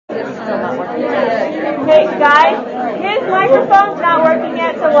Okay, guys, his microphone's not working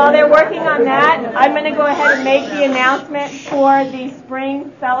yet, so while they're working on that, I'm going to go ahead and make the announcement for the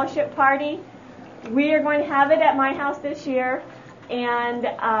spring fellowship party. We are going to have it at my house this year, and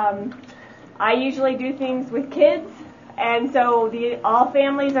I usually do things with kids, and so all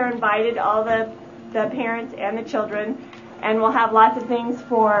families are invited, all the parents and the children, and we'll have lots of things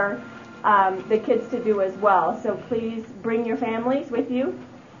for the kids to do as well. So please bring your families with you.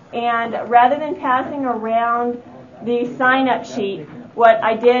 And rather than passing around the sign-up sheet, what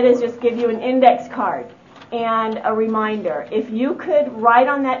I did is just give you an index card and a reminder. If you could write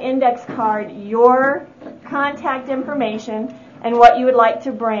on that index card your contact information and what you would like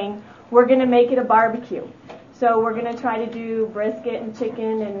to bring, we're going to make it a barbecue. So we're going to try to do brisket and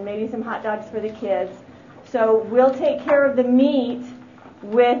chicken and maybe some hot dogs for the kids. So we'll take care of the meat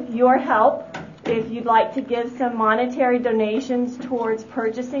with your help. If you'd like to give some monetary donations towards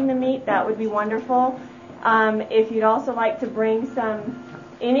purchasing the meat, that would be wonderful. If you'd also like to bring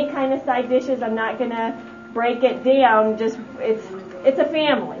any kind of side dishes, I'm not going to break it down. Just it's a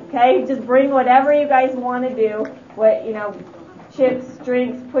family, okay? Just bring whatever you guys want to do. Chips,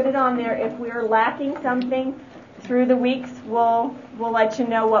 drinks, put it on there. If we're lacking something through the weeks, we'll let you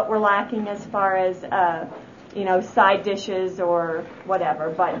know what we're lacking as far as side dishes or whatever.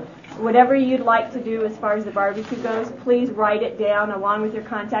 But whatever you'd like to do as far as the barbecue goes, please write it down along with your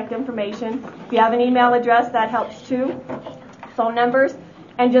contact information. If you have an email address, that helps too. Phone numbers,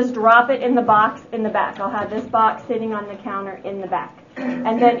 and just drop it in the box in the back. I'll have this box sitting on the counter in the back.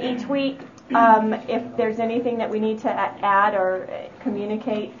 And then each week, if there's anything that we need to add or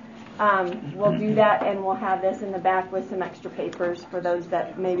communicate, we'll do that, and we'll have this in the back with some extra papers for those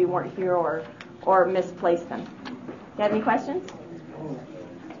that maybe weren't here or misplaced them. You have any questions?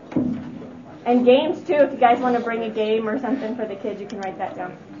 And games too. If you guys want to bring a game or something for the kids, you can write that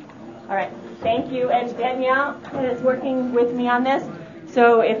down. All right. Thank you. And Danielle is working with me on this.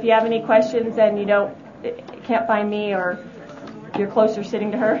 So if you have any questions and you can't find me or you're closer sitting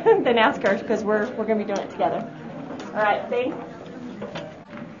to her, then ask her, because we're going to be doing it together. All right. Thanks.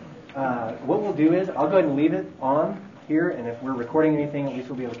 What we'll do is I'll go ahead and leave it on here, and if we're recording anything, at least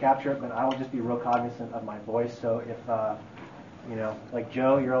we'll be able to capture it, but I will just be real cognizant of my voice. So if, like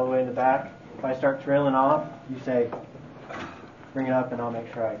Joe, you're all the way in the back, if I start trailing off, you say, bring it up, and I'll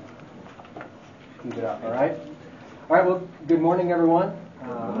make sure I keep it up, all right? All right, well, good morning, everyone.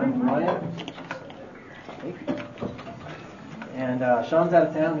 I'm Brian. And Sean's out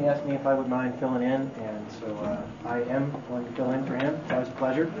of town. He asked me if I would mind filling in, and so I am going to fill in for him. It's always a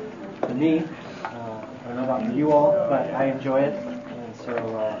pleasure for me. I don't know about you all, but I enjoy it. And so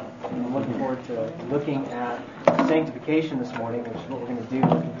I'm looking forward to looking at Sanctification this morning, which is what we're going to do.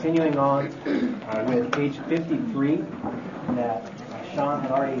 We're continuing on with page 53 that Sean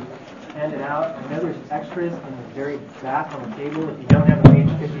had already handed out. I know there's extras in the very back on the table if you don't have a page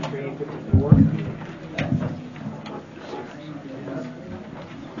 53 and 54.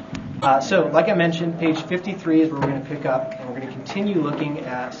 So, like I mentioned, page 53 is where we're going to pick up, and we're going to continue looking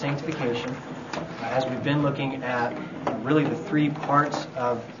at sanctification as we've been looking at really the three parts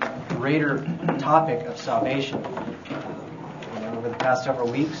of the greater topic of salvation over the past several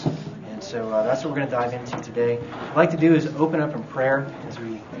weeks. And so that's what we're going to dive into today. What I'd like to do is open up in prayer as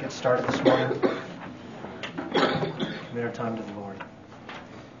we get started this morning. Commit our time to the Lord.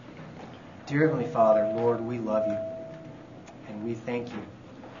 Dear Heavenly Father, Lord, we love you, and we thank you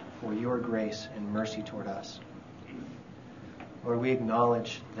for your grace and mercy toward us. Lord, we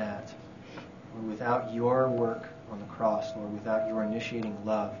acknowledge that Lord, without your work on the cross, Lord, without your initiating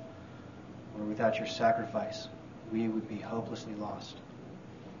love, Lord, without your sacrifice, we would be hopelessly lost.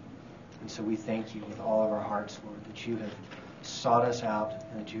 And so we thank you with all of our hearts, Lord, that you have sought us out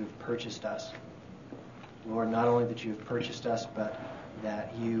and that you have purchased us. Lord, not only that you have purchased us, but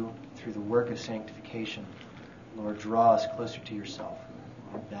that you, through the work of sanctification, Lord, draw us closer to yourself.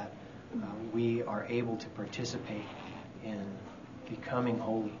 Lord, that we are able to participate in becoming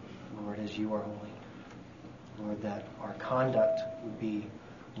holy, Lord, as you are holy. Lord, that our conduct would be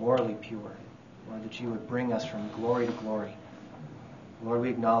morally pure. Lord, that you would bring us from glory to glory. Lord, we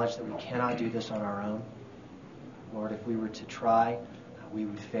acknowledge that we cannot do this on our own. Lord, if we were to try, we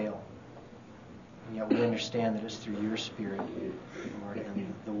would fail. And yet we understand that it's through your Spirit, Lord,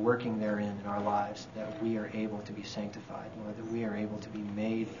 and the working therein in our lives that we are able to be sanctified, Lord, that we are able to be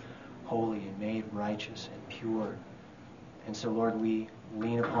made holy and made righteous and pure. And so, Lord, we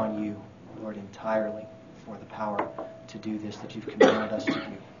lean upon you, Lord, entirely for the power to do this that you've commanded us to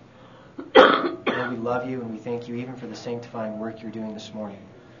do. Lord, we love you and we thank you even for the sanctifying work you're doing this morning.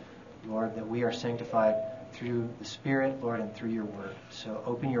 Lord, that we are sanctified through the Spirit, Lord, and through your word. So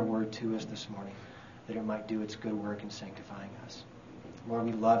open your word to us this morning, that it might do its good work in sanctifying us. Lord,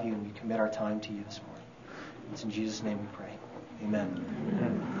 we love you and we commit our time to you this morning. It's in Jesus' name we pray.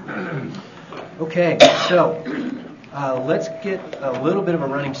 Amen. Okay, so let's get a little bit of a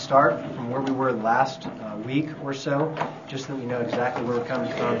running start from where we were last week or so, just so that we know exactly where we're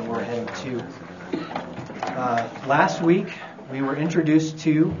coming from and where we're heading to. Last week, we were introduced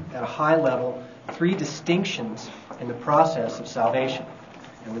to, at a high level, 3 distinctions in the process of salvation.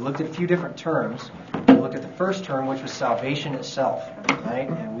 And we looked at a few different terms. We looked at the first term, which was salvation itself, right?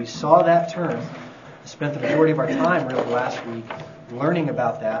 And we saw that term, spent the majority of our time really last week learning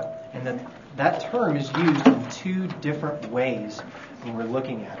about that, and then that term is used in 2 different ways when we're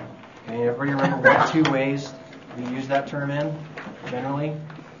looking at it. Okay, everybody remember what 2 ways we use that term in, generally?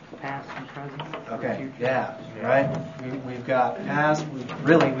 Past and present. Okay, yeah, right? We've got past, we've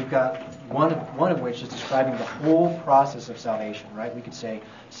got one of which is describing the whole process of salvation, right? We could say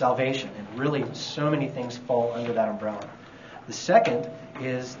salvation, and really so many things fall under that umbrella. The second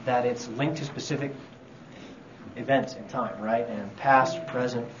is that it's linked to specific events in time, right? And past,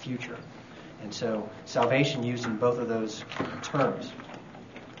 present, future. And so salvation used in both of those terms.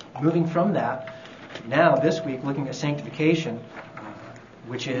 Moving from that, now this week looking at sanctification,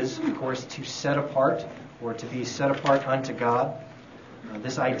 which is, of course, to set apart or to be set apart unto God.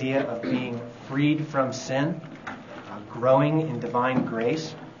 This idea of being freed from sin, growing in divine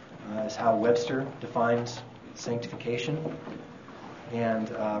grace, is how Webster defines sanctification. And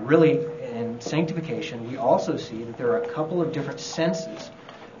really, in sanctification, we also see that there are a couple of different senses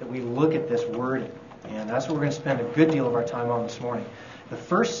that we look at this word in. And that's what we're going to spend a good deal of our time on this morning. The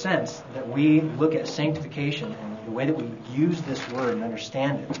first sense that we look at sanctification and the way that we use this word and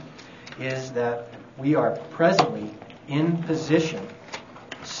understand it is that we are presently in position,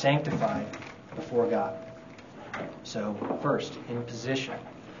 sanctified before God. So, first, in position.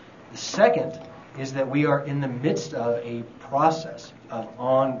 The second is that we are in the midst of a process of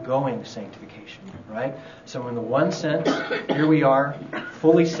ongoing sanctification, right? So in the one sense, here we are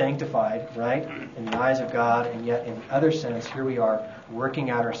fully sanctified, right, in the eyes of God, and yet in the other sense, here we are working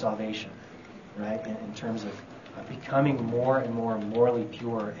out our salvation, right, in terms of becoming more and more morally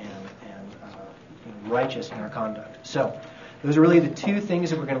pure and righteous in our conduct. So those are really the 2 things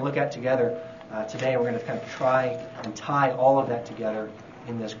that we're going to look at together today, and we're going to kind of try and tie all of that together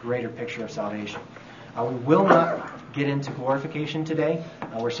in this greater picture of salvation. We will not get into glorification today.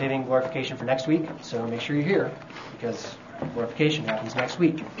 We're saving glorification for next week, so make sure you're here, because glorification happens next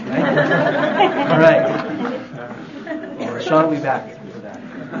week. Right? All right. Well, Sean will be back for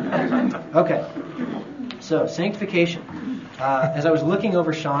that. Okay. So, sanctification. As I was looking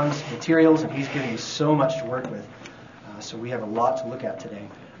over Sean's materials, and he's giving me so much to work with, so we have a lot to look at today.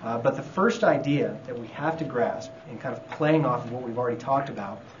 But the first idea that we have to grasp, and kind of playing off of what we've already talked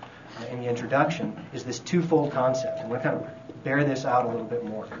about in the introduction, is this twofold concept. And we're going to kind of bear this out a little bit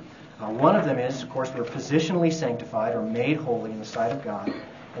more. One of them is, of course, we're positionally sanctified or made holy in the sight of God.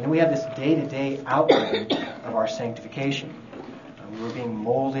 And then we have this day-to-day outworking of our sanctification. We're being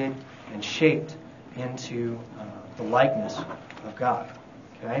molded and shaped into the likeness of God.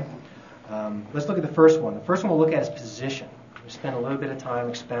 Okay? Let's look at the first one. The first one we'll look at is position. We'll spend a little bit of time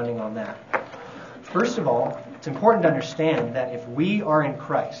expounding on that. First of all, it's important to understand that if we are in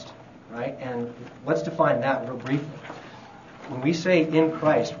Christ, right, and let's define that real briefly. When we say in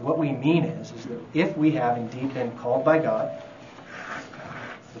Christ, what we mean is that if we have indeed been called by God,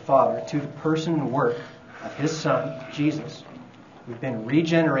 the Father, to the person and work of His Son, Jesus, we've been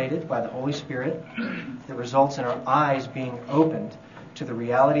regenerated by the Holy Spirit that results in our eyes being opened to the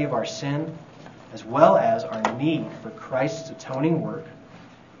reality of our sin, as well as our need for Christ's atoning work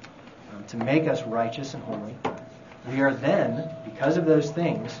to make us righteous and holy. We are then, because of those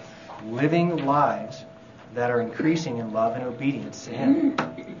things, living lives that are increasing in love and obedience to Him.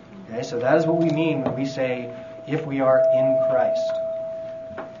 Okay, so that is what we mean when we say, if we are in Christ.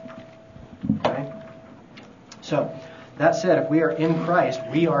 Okay? So, that said, if we are in Christ,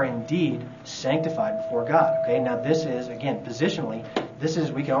 we are indeed sanctified before God. Okay, now this is, again, positionally,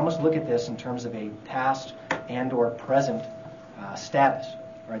 we can almost look at this in terms of a past and or present status.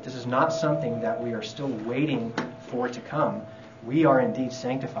 Right? This is not something that we are still waiting for to come. We are indeed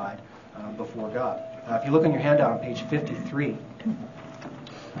sanctified before God. If you look on your handout on page 53,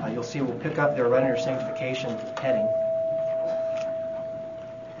 you'll see we'll pick up there right under sanctification heading.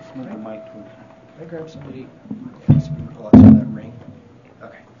 Right. Can I grab somebody? Yeah, so we can pull out some of that ring.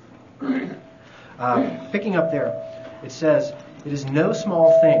 Okay. Picking up there, it says, "It is no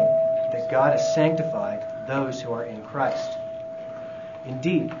small thing that God has sanctified those who are in Christ.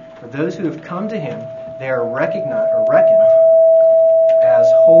 Indeed, for those who have come to Him, they are recognized or reckoned as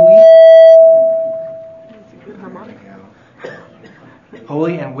holy.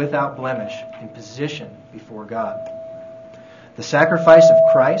 Holy and without blemish in position before God. The sacrifice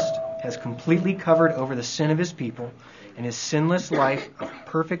of Christ has completely covered over the sin of his people, and his sinless life of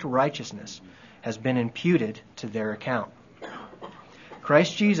perfect righteousness has been imputed to their account.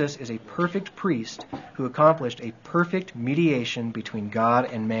 Christ Jesus is a perfect priest who accomplished a perfect mediation between God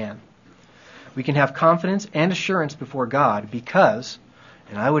and man. We can have confidence and assurance before God because,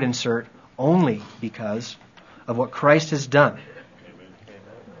 and I would insert only because, of what Christ has done.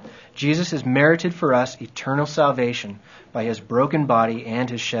 Jesus has merited for us eternal salvation by his broken body and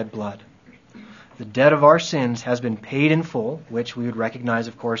his shed blood. The debt of our sins has been paid in full, which we would recognize,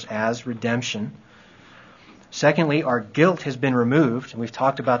 of course, as redemption. Secondly, our guilt has been removed. And we've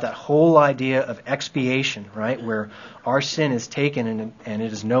talked about that whole idea of expiation, right, where our sin is taken and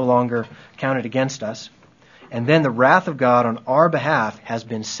it is no longer counted against us. And then the wrath of God on our behalf has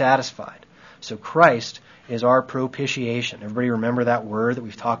been satisfied. So Christ is our propitiation. Everybody remember that word that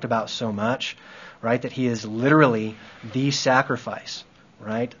we've talked about so much, right? That he is literally the sacrifice,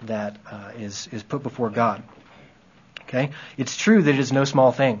 right? That is put before God. Okay? It's true that it is no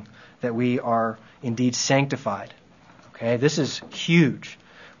small thing that we are indeed sanctified. Okay? This is huge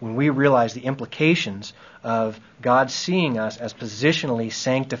when we realize the implications of God seeing us as positionally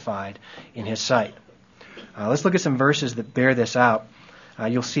sanctified in his sight. Let's look at some verses that bear this out.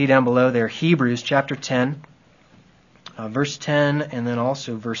 You'll see down below there Hebrews chapter 10, verse 10, and then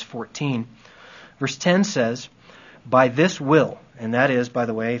also verse 14. Verse 10 says, by this will, and that is, by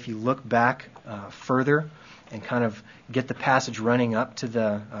the way, if you look back further and kind of get the passage running up to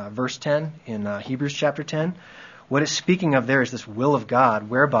the verse 10 in Hebrews chapter 10, what it's speaking of there is this will of God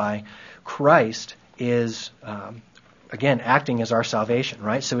whereby Christ is again, acting as our salvation,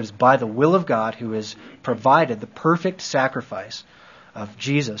 right? So it is by the will of God who has provided the perfect sacrifice of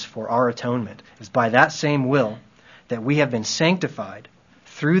Jesus for our atonement. It's by that same will that we have been sanctified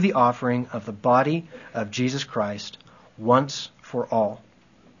through the offering of the body of Jesus Christ once for all.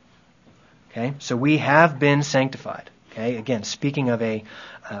 Okay? So we have been sanctified. Okay? Again, speaking of an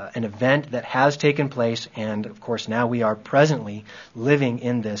event that has taken place, and of course now we are presently living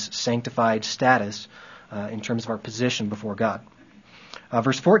in this sanctified status in terms of our position before God.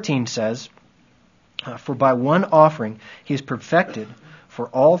 Verse 14 says, for by one offering he has perfected for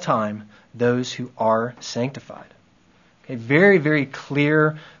all time those who are sanctified. Okay, very, very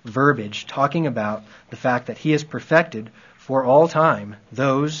clear verbiage talking about the fact that he has perfected for all time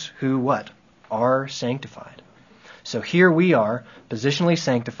those who what? Are sanctified. So here we are, positionally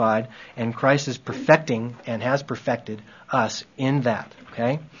sanctified, and Christ is perfecting and has perfected us in that.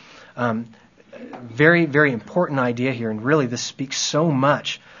 Okay? Very, very important idea here, and really this speaks so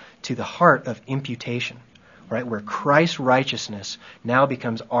much to the heart of imputation, right? Where Christ's righteousness now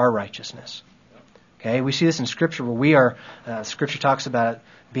becomes our righteousness. Okay, we see this in Scripture where we are. Scripture talks about it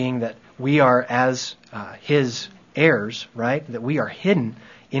being that we are as His heirs, right? That we are hidden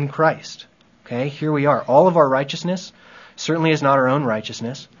in Christ. Okay, here we are. All of our righteousness certainly is not our own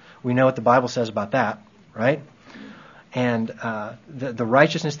righteousness. We know what the Bible says about that, right? And the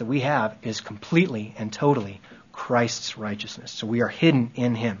righteousness that we have is completely and totally Christ's righteousness. So we are hidden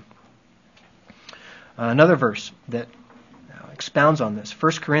in Him. Another verse that expounds on this,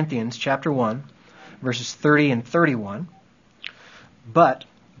 1 Corinthians chapter 1, verses 30 and 31. But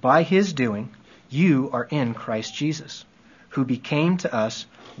by His doing, you are in Christ Jesus, who became to us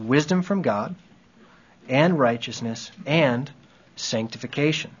wisdom from God, and righteousness, and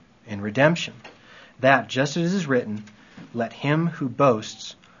sanctification, and redemption. That, just as it is written, let him who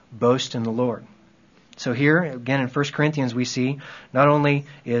boasts, boast in the Lord. So here, again in 1 Corinthians, we see not only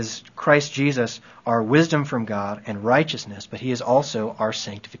is Christ Jesus our wisdom from God and righteousness, but He is also our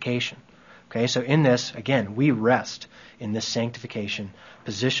sanctification. Okay, so in this, again, we rest in this sanctification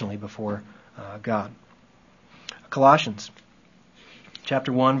positionally before God. Colossians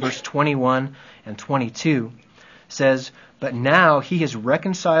chapter 1, verse 21 and 22 says, but now He has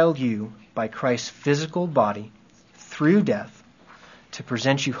reconciled you by Christ's physical body through death to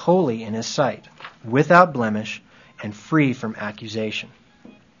present you holy in His sight, without blemish and free from accusation.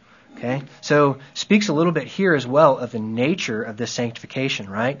 Okay? So speaks a little bit here as well of the nature of this sanctification,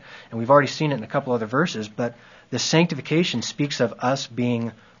 right? And we've already seen it in a couple other verses, but the sanctification speaks of us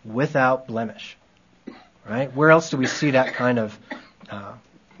being without blemish. Right? Where else do we see that kind of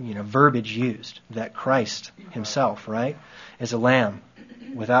verbiage used? That Christ Himself, right, is a lamb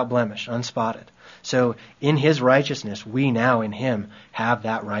without blemish, unspotted. So in His righteousness, we now in Him have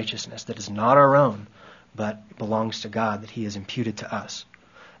that righteousness that is not our own, but belongs to God, that He has imputed to us.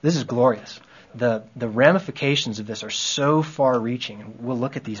 This is glorious. the ramifications of this are so far-reaching, and we'll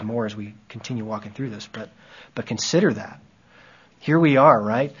look at these more as we continue walking through this, but consider that. Here we are,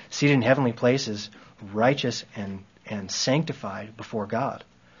 right? Seated in heavenly places, righteous and sanctified before God.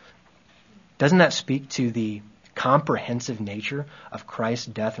 Doesn't that speak to the comprehensive nature of Christ's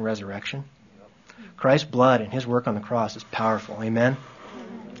death and resurrection? Christ's blood and his work on the cross is powerful. Amen?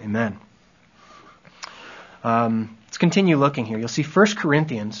 Amen. Let's continue looking here. You'll see 1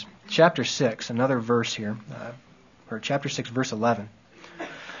 Corinthians chapter 6, another verse here, or chapter 6, verse 11,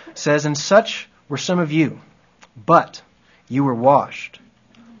 says, "And such were some of you, but you were washed,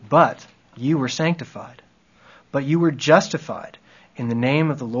 but you were sanctified, but you were justified in the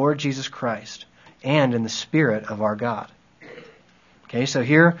name of the Lord Jesus Christ and in the Spirit of our God." Okay, so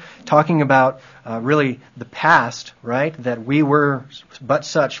here talking about really the past, right? That we were, but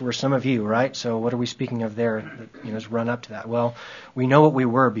such were some of you, right? So what are we speaking of there that is run up to that? Well, we know what we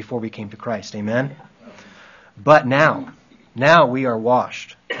were before we came to Christ, amen? But now we are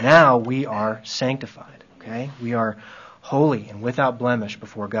washed. Now we are sanctified, okay? We are holy and without blemish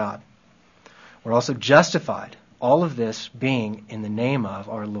before God. We're also justified. All of this being in the name of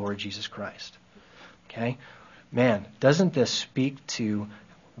our Lord Jesus Christ, okay? Man, doesn't this speak to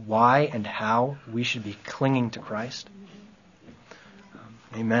why and how we should be clinging to Christ?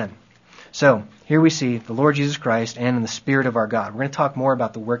 Amen. So, here we see the Lord Jesus Christ and in the Spirit of our God. We're going to talk more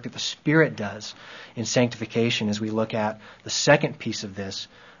about the work that the Spirit does in sanctification as we look at the second piece of this,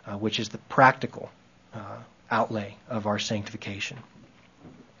 which is the practical outlay of our sanctification.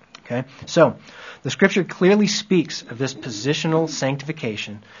 Okay? So, the Scripture clearly speaks of this positional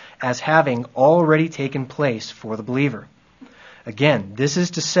sanctification as having already taken place for the believer. Again, this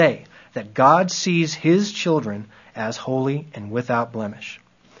is to say that God sees His children as holy and without blemish.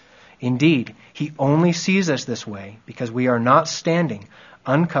 Indeed, He only sees us this way because we are not standing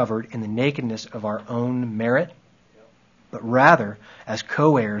uncovered in the nakedness of our own merit, but rather as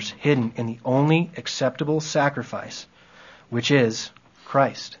co-heirs hidden in the only acceptable sacrifice, which is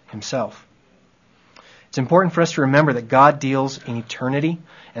Christ Himself. It's important for us to remember that God deals in eternity.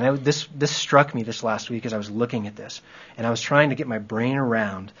 And this struck me this last week as I was looking at this. And I was trying to get my brain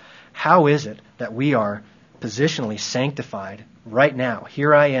around how is it that we are positionally sanctified right now.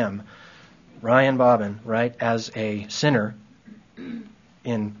 Here I am, Ryan Bobbin, right, as a sinner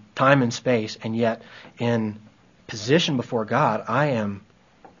in time and space, and yet in position before God, I am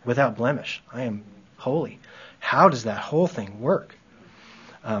without blemish. I am holy. How does that whole thing work?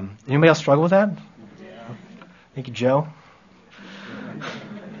 Anybody else struggle with that? Thank you, Joe.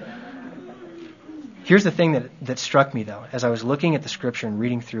 Here's the thing that struck me, though. As I was looking at the Scripture and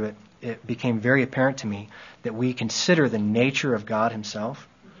reading through it, it became very apparent to me that we consider the nature of God Himself.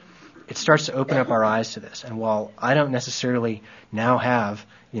 It starts to open up our eyes to this. And while I don't necessarily now have,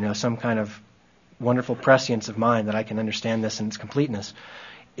 some kind of wonderful prescience of mind that I can understand this in its completeness,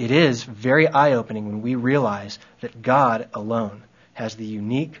 it is very eye-opening when we realize that God alone has the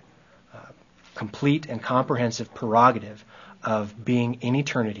unique, complete, and comprehensive prerogative of being in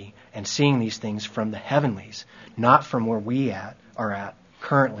eternity and seeing these things from the heavenlies, not from where we are at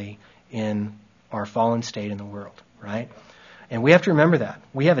currently in our fallen state in the world, right? And we have to remember that.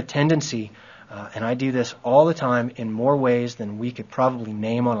 We have a tendency, and I do this all the time in more ways than we could probably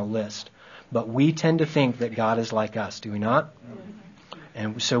name on a list, but we tend to think that God is like us, do we not?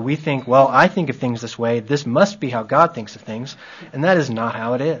 And so we think, well, I think of things this way, this must be how God thinks of things, and that is not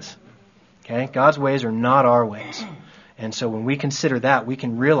how it is. Okay? God's ways are not our ways. And so when we consider that, we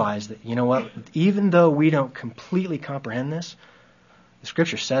can realize that, you know what, even though we don't completely comprehend this, the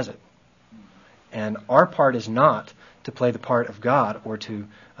Scripture says it. And our part is not to play the part of God or to,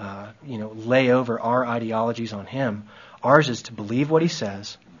 lay over our ideologies on Him. Ours is to believe what He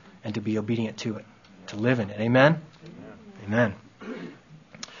says and to be obedient to it, to live in it. Amen? Amen.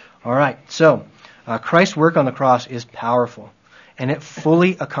 All right, so Christ's work on the cross is powerful, and it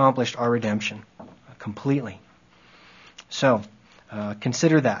fully accomplished our redemption completely. So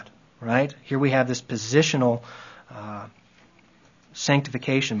consider that, right? Here we have this positional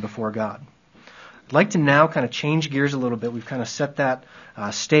sanctification before God. I'd like to now kind of change gears a little bit. We've kind of set that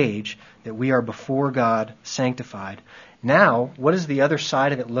stage that we are before God sanctified. Now, what does the other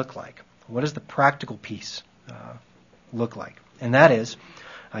side of it look like? What does the practical piece look like? And that is,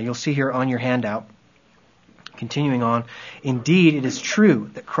 you'll see here on your handout, continuing on, indeed it is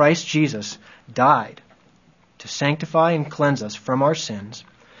true that Christ Jesus died to sanctify and cleanse us from our sins,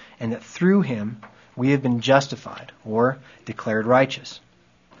 and that through Him we have been justified, or declared righteous.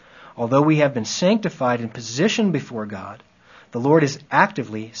 Although we have been sanctified and positioned before God, the Lord is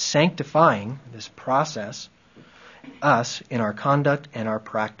actively sanctifying this process, us, in our conduct and our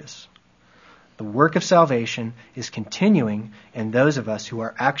practice. The work of salvation is continuing in those of us who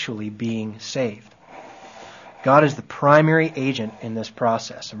are actually being saved. God is the primary agent in this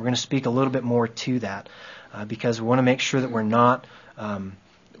process, and we're going to speak a little bit more to that because we want to make sure that we're not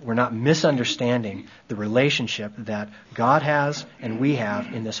misunderstanding the relationship that God has and we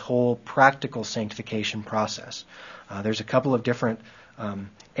have in this whole practical sanctification process. There's a couple of different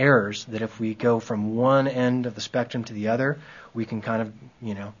errors that if we go from one end of the spectrum to the other, we can kind of,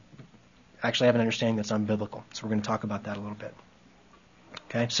 actually have an understanding that's unbiblical. So we're going to talk about that a little bit.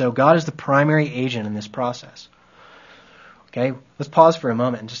 Okay, so God is the primary agent in this process. Okay, let's pause for a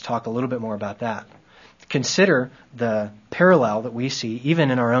moment and just talk a little bit more about that. Consider the parallel that we see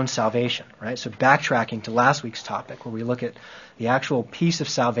even in our own salvation, right? So backtracking to last week's topic where we look at the actual piece of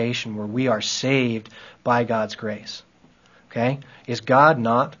salvation where we are saved by God's grace. Okay, is God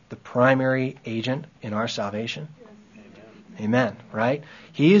not the primary agent in our salvation? Amen, right?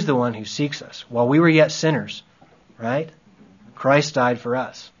 He is the one who seeks us. While we were yet sinners, right? Christ died for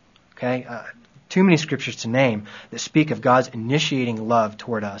us. Okay? Too many scriptures to name that speak of God's initiating love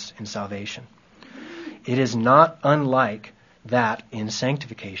toward us in salvation. It is not unlike that in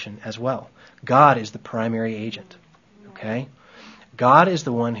sanctification as well. God is the primary agent. Okay? God is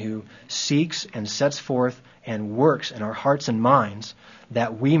the one who seeks and sets forth and works in our hearts and minds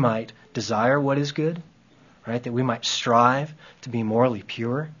that we might desire what is good, right? That we might strive to be morally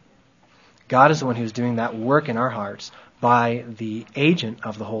pure. God is the one who's doing that work in our hearts by the agent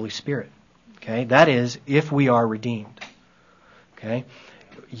of the Holy Spirit. Okay? That is, if we are redeemed. Okay?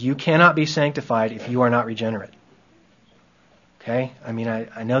 You cannot be sanctified if you are not regenerate. Okay? I mean,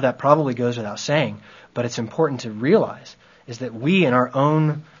 I know that probably goes without saying, but it's important to realize is that we in our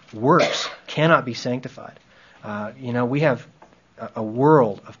own works cannot be sanctified. We have a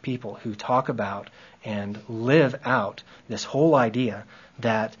world of people who talk about and live out this whole idea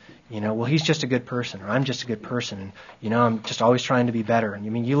that, well, he's just a good person, or I'm just a good person, and, I'm just always trying to be better.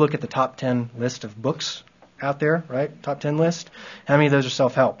 And you look at the top 10 list of books out there, right? Top 10 list. How many of those are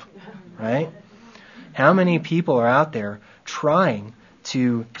self-help, right? How many people are out there trying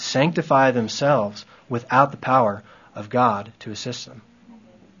to sanctify themselves without the power of God to assist them?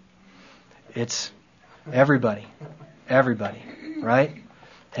 It's everybody, right?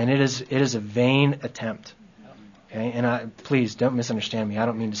 And it is a vain attempt. Okay, and please don't misunderstand me. I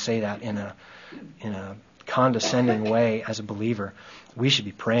don't mean to say that in a condescending way. As a believer, we should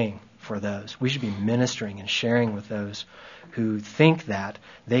be praying for those. We should be ministering and sharing with those who think that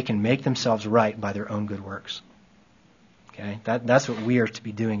they can make themselves right by their own good works. Okay, that's what we are to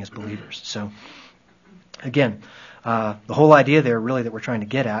be doing as believers. So, again, the whole idea there really that we're trying to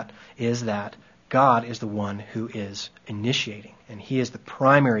get at is that God is the one who is initiating, and He is the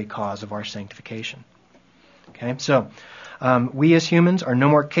primary cause of our sanctification. Okay, so we as humans are no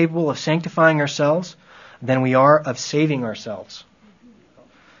more capable of sanctifying ourselves than we are of saving ourselves.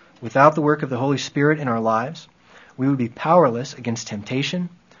 Without the work of the Holy Spirit in our lives, we would be powerless against temptation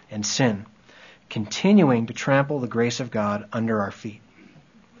and sin, continuing to trample the grace of God under our feet.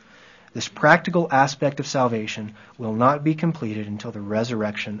 This practical aspect of salvation will not be completed until the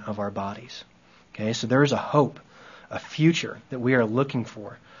resurrection of our bodies. Okay, so there is a hope, a future that we are looking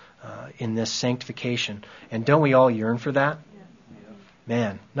for in this sanctification. And don't we all yearn for that?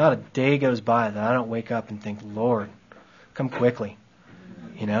 Man, not a day goes by that I don't wake up and think, Lord, come quickly.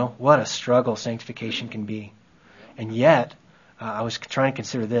 What a struggle sanctification can be. And yet, I was trying to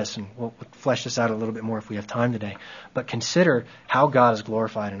consider this, and we'll flesh this out a little bit more if we have time today. But consider how God is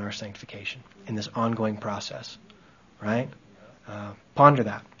glorified in our sanctification, in this ongoing process. Right? Ponder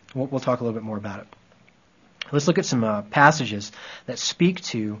that. We'll talk a little bit more about it. Let's look at some passages that speak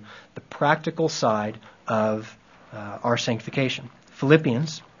to the practical side of our sanctification.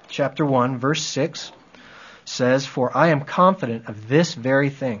 Philippians chapter 1, verse 6 says, "For I am confident of this very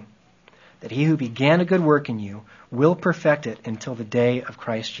thing, that he who began a good work in you will perfect it until the day of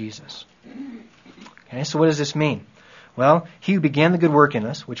Christ Jesus." Okay, so what does this mean? Well, he who began the good work in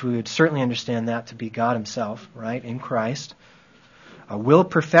us, which we would certainly understand that to be God Himself, right, in Christ, will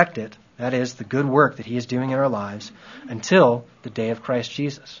perfect it, that is, the good work that He is doing in our lives, until the day of Christ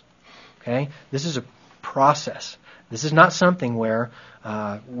Jesus. Okay? This is a process. This is not something where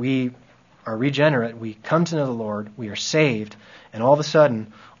we are regenerate, we come to know the Lord, we are saved, and all of a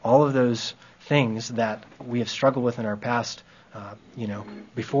sudden, all of those things that we have struggled with in our past,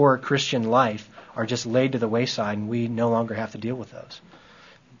 before Christian life, are just laid to the wayside, and we no longer have to deal with those.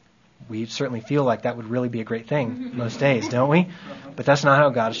 We certainly feel like that would really be a great thing most days, don't we? But that's not how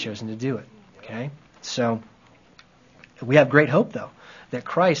God has chosen to do it. Okay? So we have great hope, though, that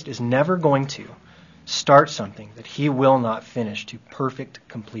Christ is never going to start something that He will not finish to perfect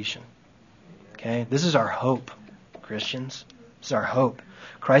completion. Okay? This is our hope, Christians. This is our hope.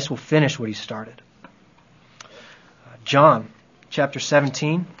 Christ will finish what he started. John chapter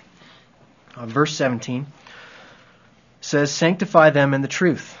 17, verse 17, says, "Sanctify them in the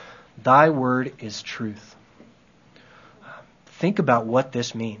truth. Thy word is truth." Think about what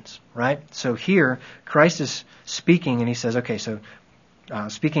this means, right? So here, Christ is speaking, and he says, okay, so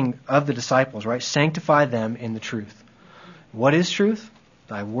speaking of the disciples, right? Sanctify them in the truth. What is truth?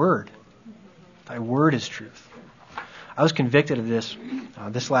 Thy word. Thy word is truth. I was convicted of this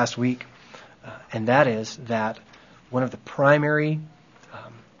this last week, and that is that one of the primary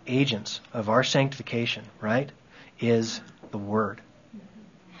agents of our sanctification, right, is the word.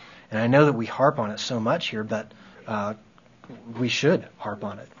 And I know that we harp on it so much here, but we should harp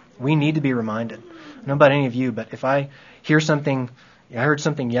on it. We need to be reminded. I don't know about any of you, but if I hear something, I heard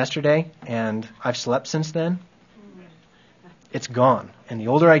something yesterday and I've slept since then, it's gone. And the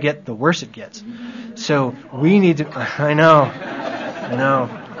older I get, the worse it gets. So we need to, I know.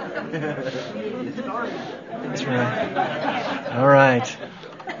 That's right. All right.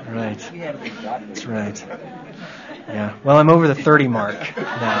 That's right. Yeah. Well, I'm over the 30 mark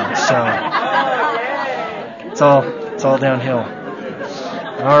now, so it's all downhill.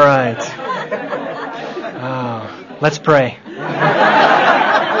 All right. Let's pray.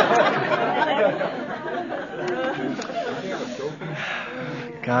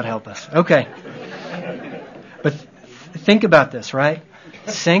 God help us. Okay. But think about this, right?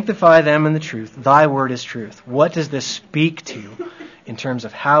 Sanctify them in the truth. Thy word is truth. What does this speak to in terms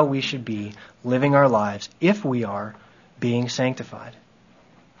of how we should be living our lives if we are being sanctified?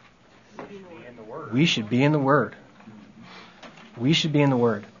 We should be in the Word. We should be in the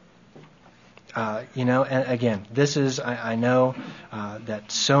Word. And again, this is, I know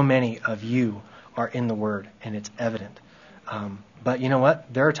that so many of you are in the Word, and it's evident. But you know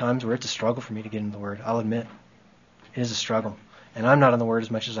what? There are times where it's a struggle for me to get in the Word. I'll admit. It is a struggle. And I'm not in the Word as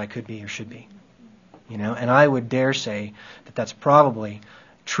much as I could be or should be. And I would dare say that that's probably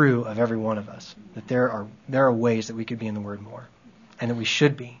true of every one of us. That there are ways that we could be in the Word more. And that we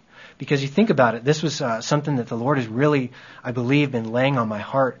should be. Because you think about it, this was something that the Lord has really, I believe, been laying on my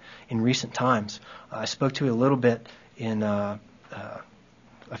heart in recent times. I spoke to it a little bit in a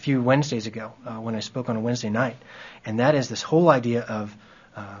few Wednesdays ago when I spoke on a Wednesday night. And that is this whole idea of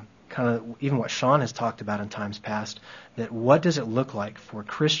kind of even what Sean has talked about in times past, that what does it look like for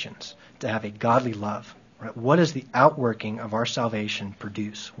Christians to have a godly love? Right? What does the outworking of our salvation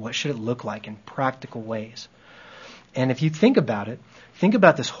produce? What should it look like in practical ways? And if you think about it, think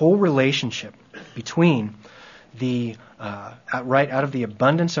about this whole relationship between the, right out of the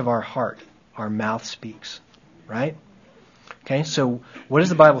abundance of our heart, our mouth speaks, right? Okay, so what is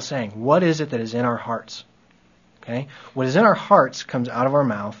the Bible saying? What is it that is in our hearts? Okay, what is in our hearts comes out of our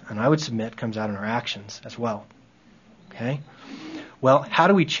mouth, and I would submit comes out in our actions as well. Okay, well, how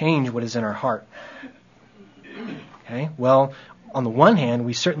do we change what is in our heart? Okay, well, on the one hand,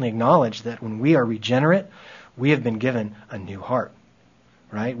 we certainly acknowledge that when we are regenerate, we have been given a new heart,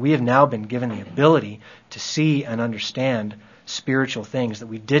 right? We have now been given the ability to see and understand spiritual things that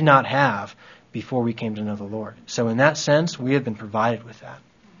we did not have before we came to know the Lord. So in that sense, we have been provided with that.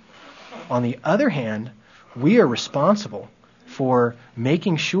 On the other hand, we are responsible for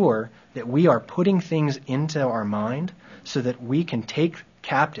making sure that we are putting things into our mind so that we can take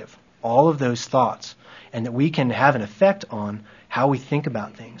captive all of those thoughts and that we can have an effect on how we think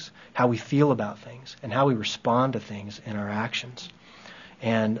about things, how we feel about things, and how we respond to things in our actions.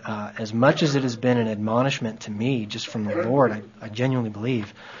 And as much as it has been an admonishment to me just from the Lord, I genuinely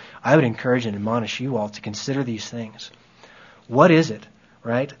believe, I would encourage and admonish you all to consider these things. What is it,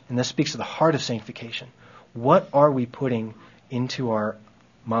 right? And this speaks to the heart of sanctification. What are we putting into our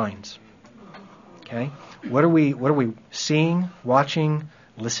minds? Okay? What are we seeing, watching,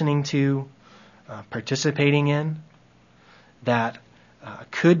 listening to, participating in that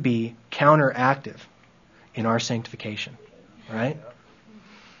could be counteractive in our sanctification? Right?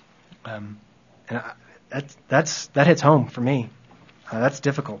 And that hits home for me. That's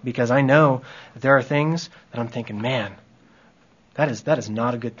difficult because I know that there are things that I'm thinking, man, that is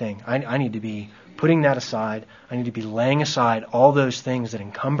not a good thing. I need to be putting that aside. I need to be laying aside all those things that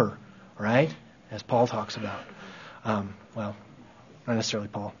encumber, right? As Paul talks about. Well, not necessarily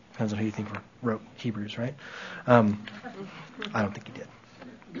Paul. Depends on who you think wrote Hebrews, right? I don't think he did.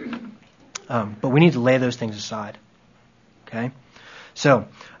 But we need to lay those things aside. Okay? So,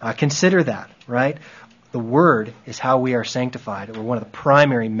 consider that, right? The Word is how we are sanctified, or one of the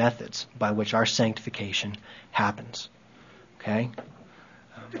primary methods by which our sanctification happens. Okay?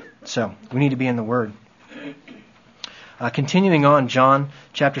 So, we need to be in the Word. Continuing on, John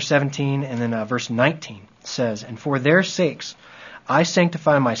chapter 17 and then verse 19 says, "And for their sakes I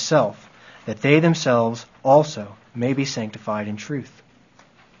sanctify myself, that they themselves also may be sanctified in truth."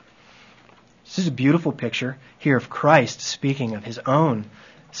 This is a beautiful picture here of Christ speaking of his own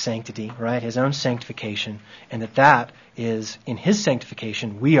sanctity, right? His own sanctification, and that is in his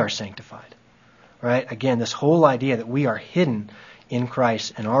sanctification we are sanctified, right? Again, this whole idea that we are hidden in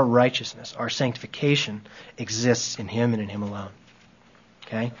Christ and our righteousness, our sanctification exists in him and in him alone.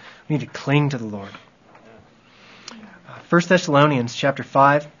 Okay? We need to cling to the Lord. 1 Thessalonians chapter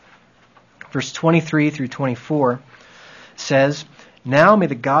 5, verse 23 through 24 says, "Now may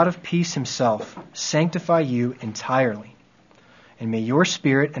the God of peace himself sanctify you entirely, and may your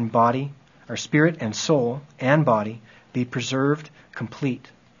spirit and body, or spirit and soul and body, be preserved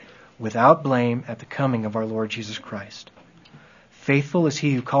complete, without blame at the coming of our Lord Jesus Christ. Faithful is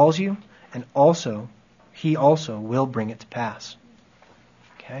he who calls you, and he also will bring it to pass."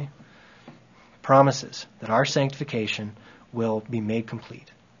 Okay? Promises that our sanctification will be made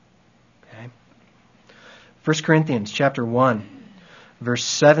complete. Okay? 1 Corinthians chapter 1, verse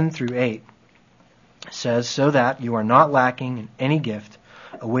 7 through 8 says, "So that you are not lacking in any gift,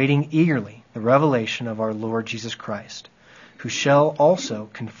 awaiting eagerly the revelation of our Lord Jesus Christ, who shall also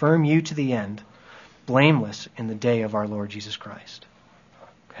confirm you to the end, blameless in the day of our Lord Jesus Christ."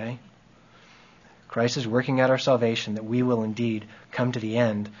 Okay? Christ is working out our salvation that we will indeed come to the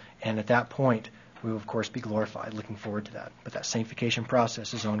end, and at that point we will of course be glorified. Looking forward to that. But that sanctification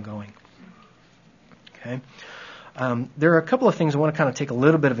process is ongoing. Okay? There are a couple of things I want to kind of take a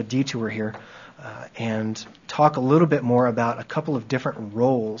little bit of a detour here and talk a little bit more about a couple of different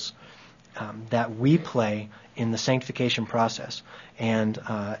roles that we play in the sanctification process. And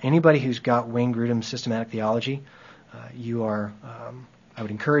anybody who's got Wayne Grudem's systematic theology, I would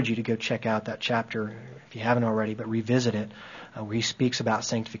encourage you to go check out that chapter if you haven't already, but revisit it where he speaks about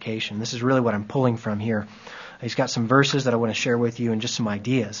sanctification. This is really what I'm pulling from here. He's got some verses that I want to share with you and just some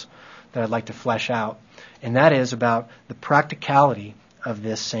ideas that I'd like to flesh out. And that is about the practicality of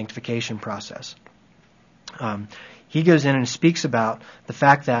this sanctification process. He goes in and speaks about the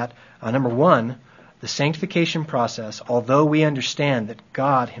fact that, number one, the sanctification process, although we understand that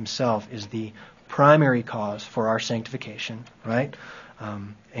God himself is the primary cause for our sanctification, right?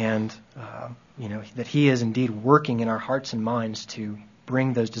 That he is indeed working in our hearts and minds to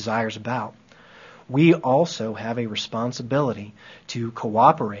bring those desires about. We also have a responsibility to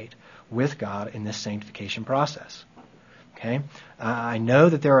cooperate with God in this sanctification process. Okay? I know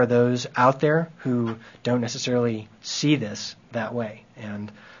that there are those out there who don't necessarily see this that way.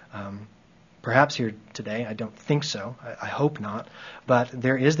 And perhaps here today, I don't think so. I hope not. But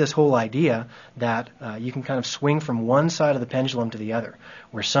there is this whole idea that you can kind of swing from one side of the pendulum to the other,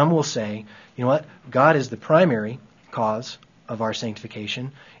 where some will say, you know what, God is the primary cause of our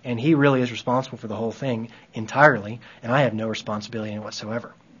sanctification, and he really is responsible for the whole thing entirely, and I have no responsibility in it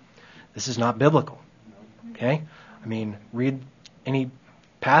whatsoever. This is not biblical. Okay? I mean, read any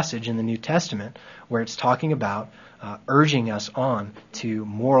passage in the New Testament where it's talking about urging us on to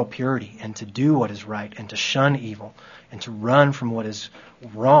moral purity and to do what is right and to shun evil and to run from what is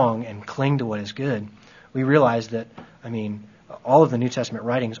wrong and cling to what is good. We realize that, all of the New Testament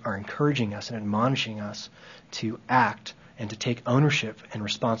writings are encouraging us and admonishing us to act and to take ownership and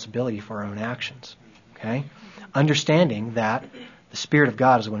responsibility for our own actions. Okay? Understanding that the Spirit of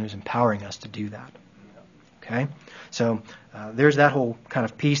God is the one who's empowering us to do that. Okay? So there's that whole kind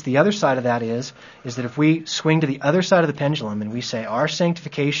of piece. The other side of that is that if we swing to the other side of the pendulum and we say our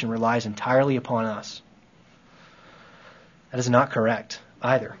sanctification relies entirely upon us, that is not correct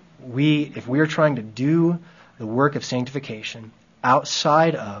either. If we are trying to do the work of sanctification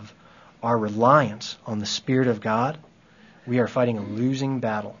outside of our reliance on the Spirit of God, we are fighting a losing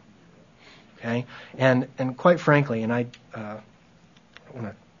battle. Okay? And quite frankly, and I don't want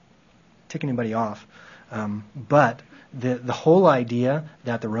to tick anybody off, but the whole idea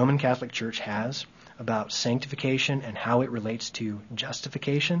that the Roman Catholic Church has about sanctification and how it relates to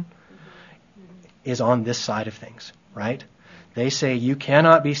justification is on this side of things, right? They say you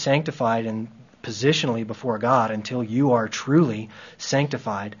cannot be sanctified and positionally before God until you are truly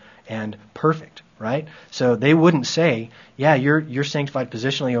sanctified and perfect, right? So they wouldn't say, yeah, you're sanctified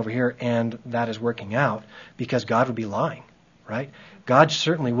positionally over here and that is working out, because God would be lying, right? God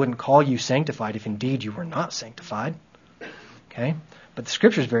certainly wouldn't call you sanctified if indeed you were not sanctified. Okay? But the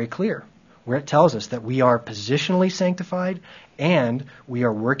Scripture is very clear where it tells us that we are positionally sanctified and we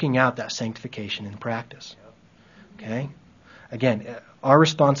are working out that sanctification in practice. Okay? Again, our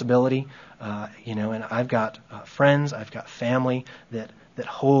responsibility, and I've got friends, I've got family that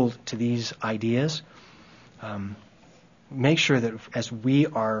hold to these ideas. make sure that as we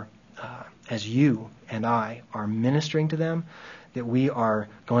are, as you and I are ministering to them, that we are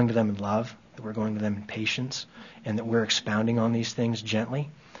going to them in love, that we're going to them in patience, and that we're expounding on these things gently.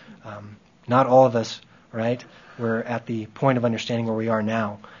 Not all of us, right? We're at the point of understanding where we are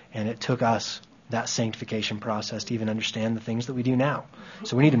now, and it took us that sanctification process to even understand the things that we do now.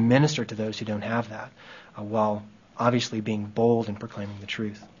 So we need to minister to those who don't have that, while obviously being bold and proclaiming the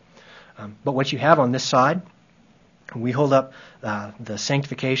truth. But what you have on this side, we hold up the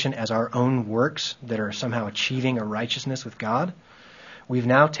sanctification as our own works that are somehow achieving a righteousness with God. We've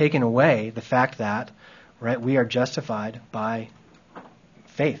now taken away the fact that, right, we are justified by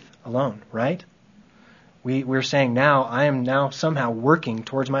faith alone, right? We're saying now, I am now somehow working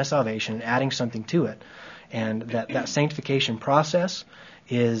towards my salvation and adding something to it. And that sanctification process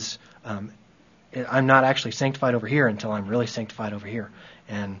is, I'm not actually sanctified over here until I'm really sanctified over here.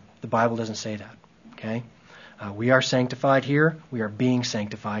 And the Bible doesn't say that, okay? We are sanctified here. We are being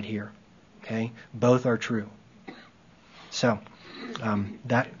sanctified here, okay? Both are true. So,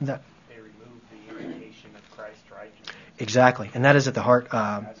 that they remove the imputation of Christ's righteousness. Exactly, and that is at the heart.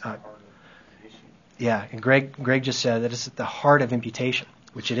 That's the heart of the issue. Yeah, and Greg just said that it's at the heart of imputation,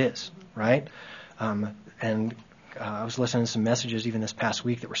 which it is, right? And I was listening to some messages even this past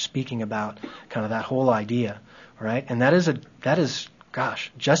week that were speaking about kind of that whole idea, right? And that is,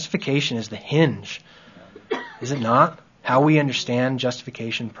 gosh, justification is the hinge, is it not? How we understand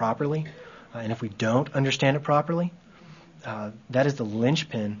justification properly, and if we don't understand it properly, that is the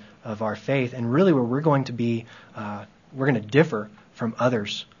linchpin of our faith, and really where we're going to be, we're going to differ from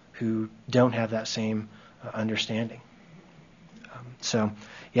others who don't have that same understanding. So,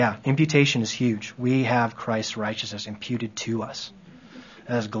 yeah, imputation is huge. We have Christ's righteousness imputed to us.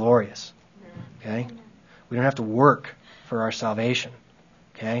 That is glorious. Okay? We don't have to work for our salvation.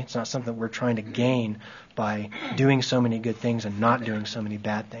 Okay? It's not something that we're trying to gain by doing so many good things and not doing so many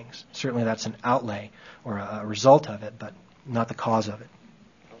bad things. Certainly that's an outlay or a result of it, but not the cause of it.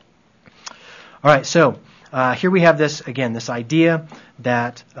 All right, so here we have this idea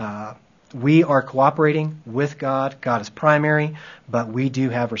that we are cooperating with God. God is primary, but we do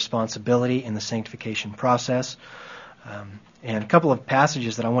have responsibility in the sanctification process. And a couple of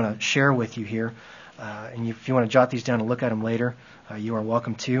passages that I want to share with you here. And if you want to jot these down and look at them later, you are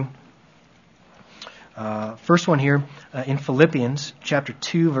welcome to. First one here in Philippians chapter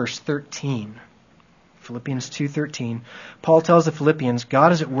 2, verse 13. Philippians 2:13. Paul tells the Philippians,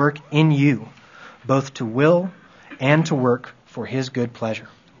 God is at work in you, both to will and to work for His good pleasure.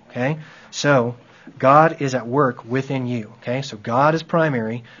 Okay? So, God is at work within you. Okay? So God is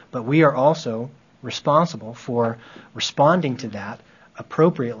primary, but we are also responsible for responding to that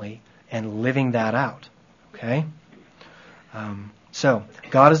appropriately and living that out. Okay? So,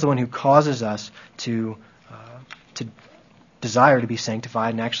 God is the one who causes us to desire to be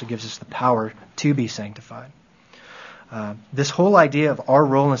sanctified and actually gives us the power to be sanctified. This whole idea of our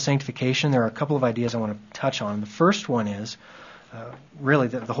role in sanctification, there are a couple of ideas I want to touch on. The first one is, really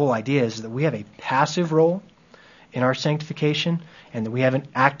the whole idea is that we have a passive role in our sanctification and that we have an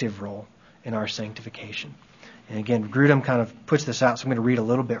active role in our sanctification. And again, Grudem kind of puts this out, so I'm going to read a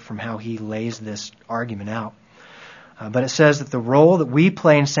little bit from how he lays this argument out. But it says that the role that we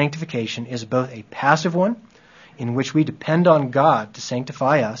play in sanctification is both a passive one, in which we depend on God to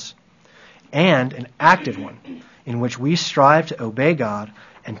sanctify us, and an active one, in which we strive to obey God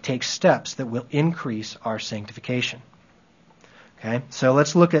and take steps that will increase our sanctification. Okay, so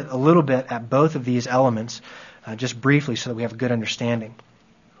let's look at a little bit at both of these elements, just briefly, so that we have a good understanding.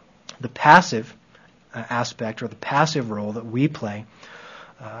 The passive aspect, or the passive role that we play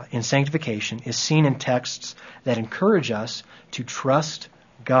in sanctification, is seen in texts that encourage us to trust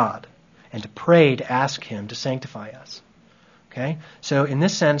God and to pray to ask Him to sanctify us. Okay? So in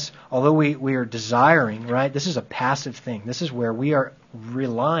this sense, although we are desiring, right, this is a passive thing. This is where we are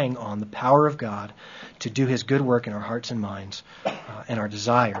relying on the power of God to do His good work in our hearts and minds and our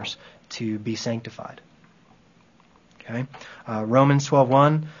desires to be sanctified. Okay? Romans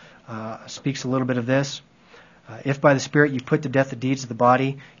 12:1 speaks a little bit of this. If by the Spirit you put to death the deeds of the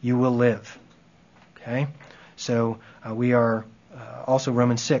body, you will live. Okay? So we are also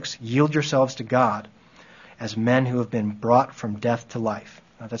Romans 6, yield yourselves to God as men who have been brought from death to life.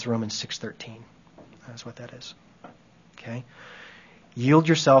 That's Romans 6:13. That's what that is. Okay? Yield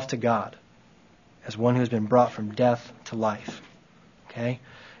yourself to God as one who has been brought from death to life. Okay?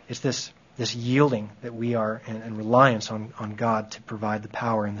 It's this yielding that we are, and reliance on God to provide the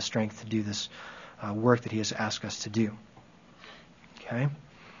power and the strength to do this work that He has asked us to do. Okay?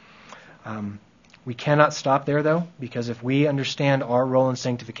 We cannot stop there, though, because if we understand our role in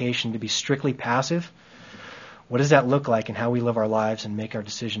sanctification to be strictly passive, What does that look like in how we live our lives and make our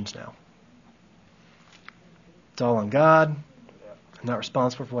decisions now? It's all on God. I'm not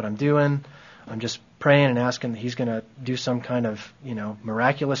responsible for what I'm doing. I'm just praying and asking that He's going to do some kind of,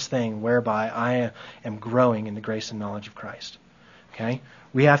 miraculous thing whereby I am growing in the grace and knowledge of Christ. Okay?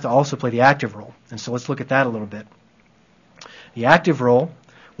 We have to also play the active role. And so let's look at that a little bit. The active role,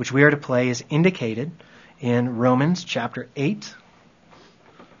 which we are to play, is indicated in Romans chapter 8,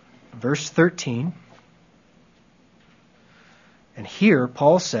 verse 13. And here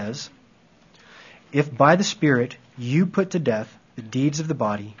Paul says, "If by the Spirit you put to death the deeds of the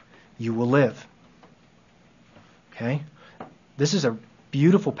body, you will live." Okay? This is a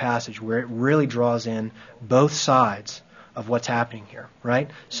beautiful passage where it really draws in both sides of what's happening here, right?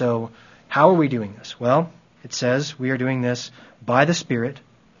 So, how are we doing this? Well, it says we are doing this by the Spirit.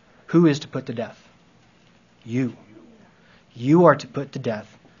 Who is to put to death? You. You are to put to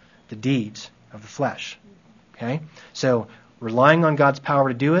death the deeds of the flesh. Okay? So, relying on God's power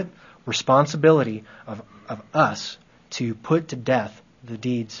to do it, responsibility of us to put to death the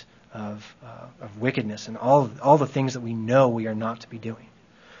deeds of wickedness and all the things that we know we are not to be doing.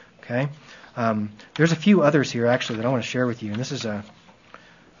 Okay? There's a few others here actually that I want to share with you, and this is a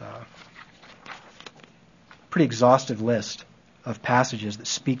pretty exhaustive list of passages that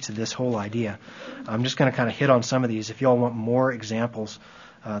speak to this whole idea. I'm just going to kind of hit on some of these. If you all want more examples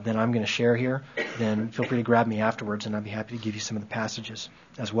than I'm going to share here, then feel free to grab me afterwards, and I'd be happy to give you some of the passages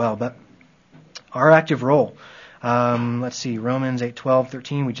as well. But our active role. Let's see, Romans 8, 12,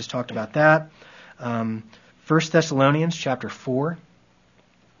 13, we just talked about that. 1 Thessalonians chapter 4,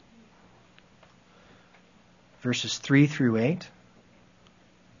 verses 3 through 8.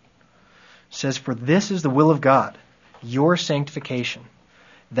 Says, "For this is the will of God, your sanctification.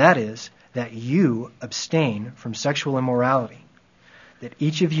 That is, that you abstain from sexual immorality, that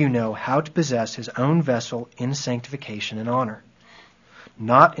each of you know how to possess his own vessel in sanctification and honor,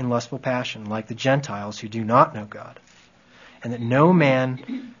 not in lustful passion, like the Gentiles who do not know God, and that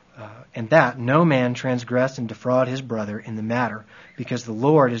no man transgress and defraud his brother in the matter, because the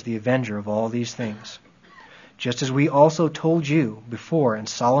Lord is the avenger of all these things. Just as we also told you before and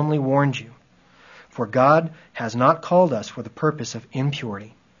solemnly warned you, for God has not called us for the purpose of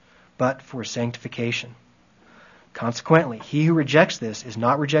impurity, but for sanctification. Consequently, he who rejects this is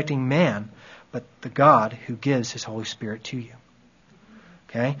not rejecting man, but the God who gives his Holy Spirit to you."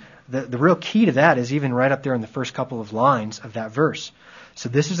 Okay? The real key to that is even right up there in the first couple of lines of that verse. So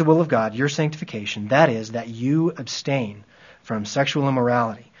this is the will of God, your sanctification. That is, that you abstain from sexual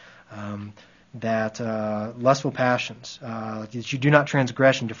immorality, lustful passions, that you do not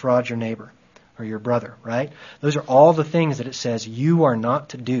transgress and defraud your neighbor or your brother, right? Those are all the things that it says you are not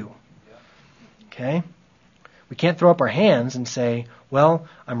to do. Okay? We can't throw up our hands and say, well,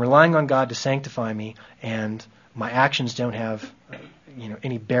 I'm relying on God to sanctify me, and my actions don't have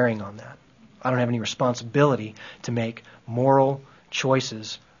any bearing on that. I don't have any responsibility to make moral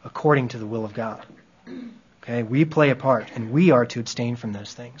choices according to the will of God. Okay? We play a part, and we are to abstain from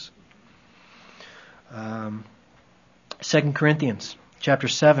those things. 2 Corinthians chapter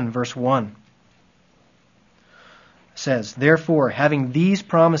 7, verse 1 says, "Therefore, having these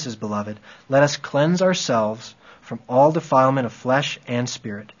promises, beloved, let us cleanse ourselves from all defilement of flesh and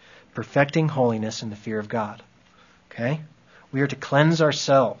spirit, perfecting holiness in the fear of God." Okay? We are to cleanse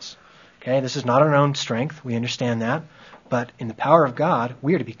ourselves. Okay? This is not our own strength. We understand that. But in the power of God,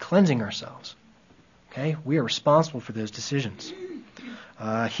 we are to be cleansing ourselves. Okay? We are responsible for those decisions.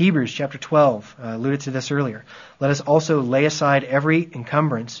 Hebrews chapter 12 alluded to this earlier. "Let us also lay aside every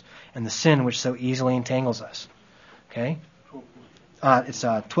encumbrance and the sin which so easily entangles us." Okay? It's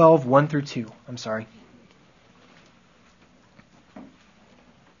 12, 1 through 2. I'm sorry.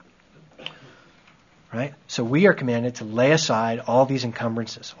 Right? So we are commanded to lay aside all these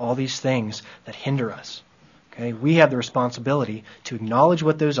encumbrances, all these things that hinder us. Okay? We have the responsibility to acknowledge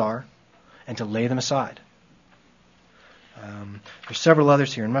what those are and to lay them aside. There's several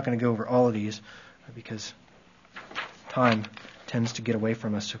others here. I'm not going to go over all of these because time tends to get away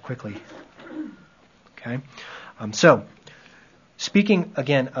from us so quickly. Okay? So, speaking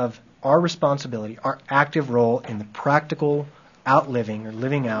again of our responsibility, our active role in the practical outliving or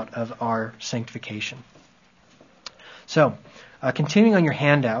living out of our sanctification. So, continuing on your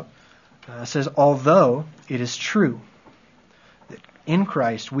handout, it says, "Although it is true that in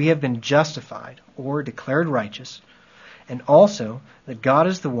Christ we have been justified or declared righteous, and also that God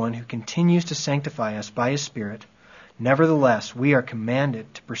is the one who continues to sanctify us by His Spirit, nevertheless we are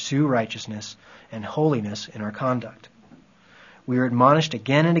commanded to pursue righteousness and holiness in our conduct. We are admonished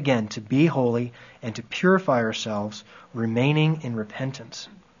again and again to be holy and to purify ourselves, remaining in repentance.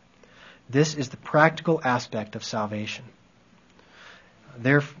 This is the practical aspect of salvation.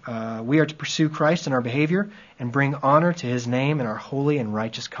 There, we are to pursue Christ in our behavior and bring honor to His name in our holy and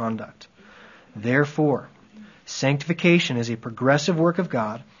righteous conduct. Therefore, sanctification is a progressive work of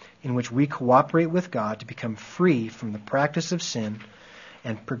God in which we cooperate with God to become free from the practice of sin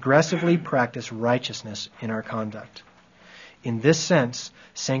and progressively practice righteousness in our conduct. In this sense,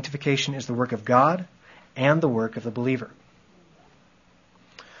 sanctification is the work of God and the work of the believer.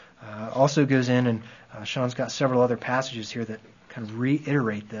 Also goes in, and Sean's got several other passages here that kind of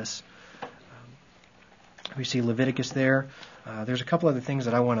reiterate this. We see Leviticus there. There's a couple other things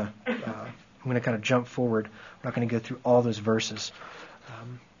that I'm going to kind of jump forward. I'm not going to go through all those verses.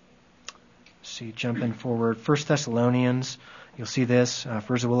 Jumping forward, 1 Thessalonians, you'll see this.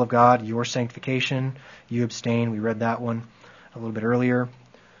 For is the will of God, your sanctification, you abstain. We read that one a little bit earlier.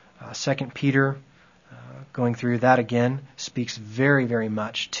 2 Peter, going through that again, speaks very, very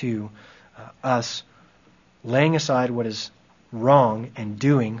much to us laying aside what is wrong and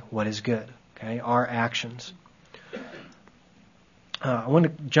doing what is good. Okay, our actions. I want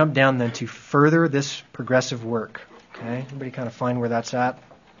to jump down then to further this progressive work. Okay, everybody kind of find where that's at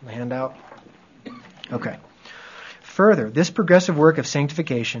in the handout? Okay. Further, this progressive work of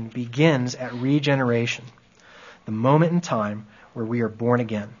sanctification begins at regeneration, the moment in time where we are born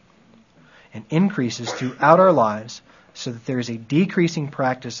again, and increases throughout our lives so that there is a decreasing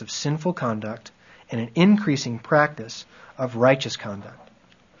practice of sinful conduct and an increasing practice of righteous conduct.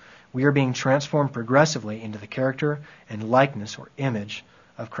 We are being transformed progressively into the character and likeness or image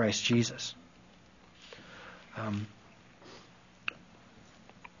of Christ Jesus. I'm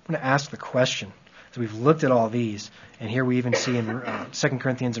going to ask the question. So we've looked at all these, and here we even see in 2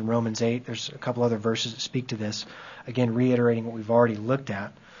 Corinthians and Romans 8, there's a couple other verses that speak to this, again reiterating what we've already looked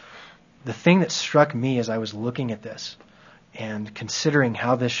at. The thing that struck me as I was looking at this and considering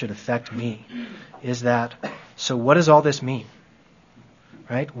how this should affect me is that, so what does all this mean?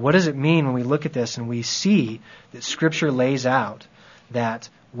 Right? What does it mean when we look at this and we see that Scripture lays out that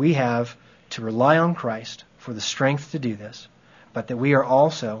we have to rely on Christ for the strength to do this, but that we are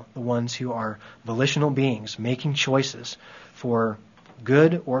also the ones who are volitional beings making choices for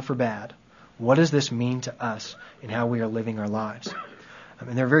good or for bad? What does this mean to us in how we are living our lives?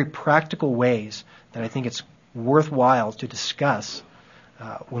 And there are very practical ways that I think it's worthwhile to discuss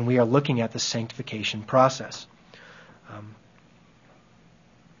when we are looking at the sanctification process.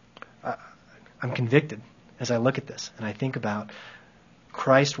 I'm convicted as I look at this and I think about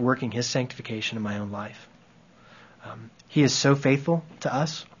Christ working His sanctification in my own life. He is so faithful to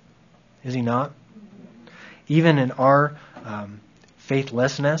us, is He not? Even in our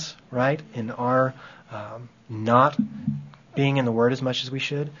faithlessness, right? In our not being in the Word as much as we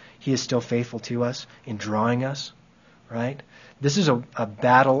should, He is still faithful to us in drawing us, right? This is a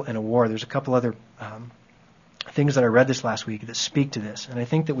battle and a war. There's a couple other things that I read this last week that speak to this, and I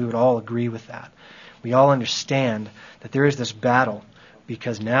think that we would all agree with that. We all understand that there is this battle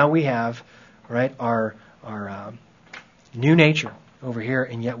because now we have, right, our new nature over here,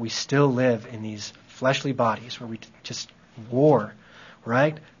 and yet we still live in these fleshly bodies where we just war,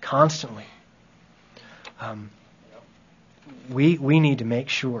 right, constantly. We need to make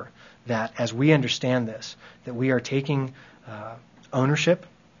sure that as we understand this, that we are taking ownership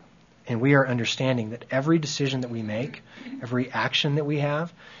and we are understanding that every decision that we make, every action that we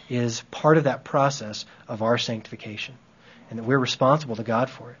have is part of that process of our sanctification and that we're responsible to God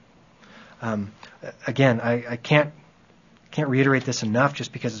for it. Again, I can't reiterate this enough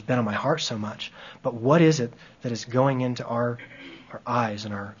just because it's been on my heart so much, but what is it that is going into our eyes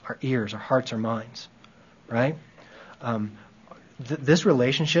and our ears, our hearts, our minds, right? This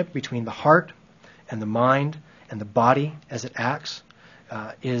relationship between the heart and the mind and the body as it acts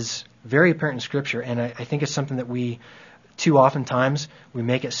is very apparent in Scripture, and I think it's something that we too oftentimes we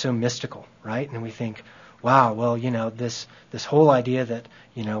make it so mystical, right? And we think, wow, well, this whole idea that,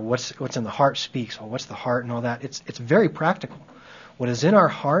 what's in the heart speaks. Well, what's the heart and all that? It's very practical. What is in our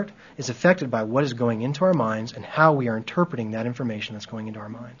heart is affected by what is going into our minds and how we are interpreting that information that's going into our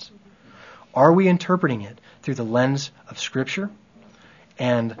minds. Are we interpreting it through the lens of Scripture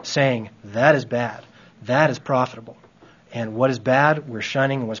and saying, that is bad, that is profitable, and what is bad, we're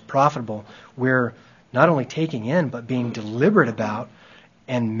shunning, and what's profitable, we're not only taking in, but being deliberate about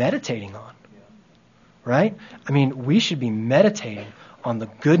and meditating on? Right? I mean, we should be meditating on the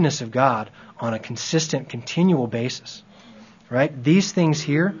goodness of God on a consistent, continual basis. Right? These things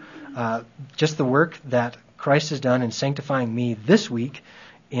here, just the work that Christ has done in sanctifying me this week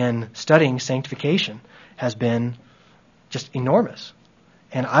in studying sanctification has been just enormous.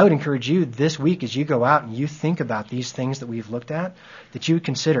 And I would encourage you this week as you go out and you think about these things that we've looked at, that you would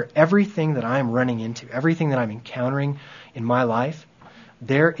consider everything that I'm running into, everything that I'm encountering in my life,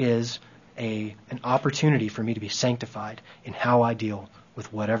 there is an opportunity for me to be sanctified in how I deal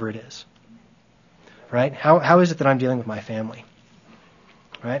with whatever it is. Right? How is it that I'm dealing with my family?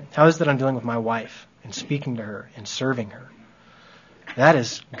 Right? How is it that I'm dealing with my wife and speaking to her and serving her? That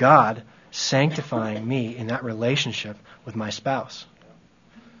is God sanctifying me in that relationship with my spouse.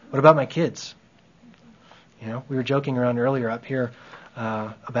 What about my kids? We were joking around earlier up here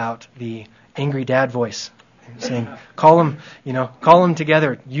about the angry dad voice, saying, call them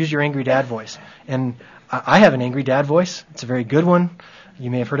together, use your angry dad voice. And I have an angry dad voice. It's a very good one.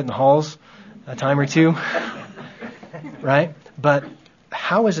 You may have heard it in the halls a time or two, right? But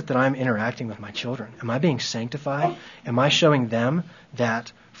how is it that I'm interacting with my children? Am I being sanctified? Am I showing them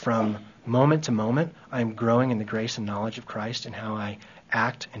that from moment to moment I'm growing in the grace and knowledge of Christ and how I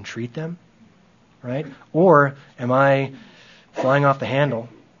act and treat them? Right? Or am I flying off the handle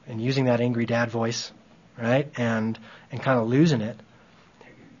and using that angry dad voice, right? And kind of losing it?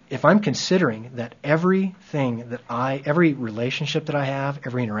 If I'm considering that every relationship that I have,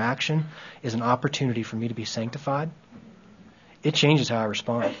 every interaction is an opportunity for me to be sanctified, it changes how I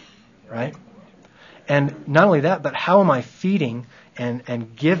respond, right? And not only that, but how am I feeding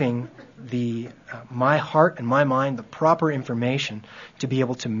and giving my heart and my mind the proper information to be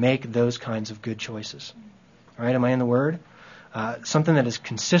able to make those kinds of good choices? All right, am I in the Word? Something that is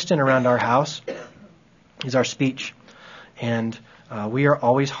consistent around our house is our speech. And we are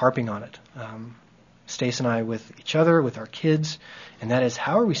always harping on it. Stace and I with each other, with our kids, and that is,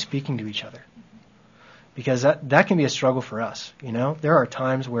 how are we speaking to each other? Because that can be a struggle for us. There are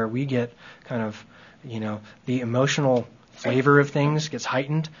times where we get kind of, the emotional flavor of things gets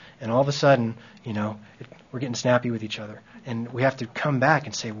heightened, and all of a sudden, we're getting snappy with each other. And we have to come back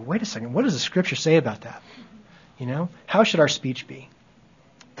and say, well, wait a second, what does the Scripture say about that? How should our speech be?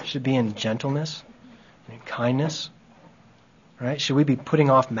 Should it be in gentleness, in kindness? Right? Should we be putting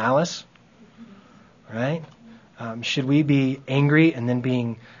off malice? Right? Should we be angry and then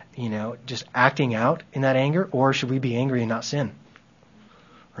being, just acting out in that anger? Or should we be angry and not sin?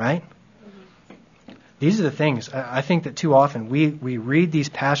 Right? These are the things. I think that too often we read these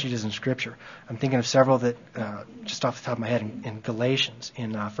passages in Scripture. I'm thinking of several that, just off the top of my head, in Galatians,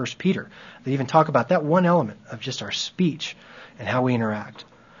 in 1 Peter, they even talk about that one element of just our speech and how we interact.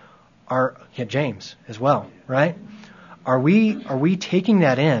 James as well, right? Are we taking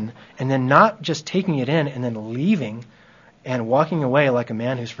that in and then not just taking it in and then leaving and walking away like a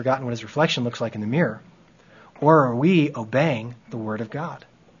man who's forgotten what his reflection looks like in the mirror? Or are we obeying the Word of God?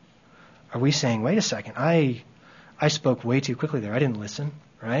 Are we saying, wait a second, I spoke way too quickly there. I didn't listen,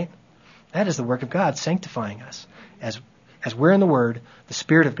 right? That is the work of God sanctifying us. As we're in the Word, the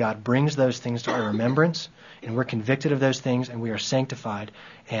Spirit of God brings those things to our remembrance, and we're convicted of those things, and we are sanctified,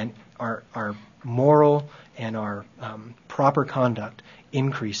 and our moral and our proper conduct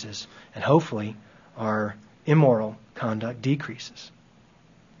increases, and hopefully our immoral conduct decreases.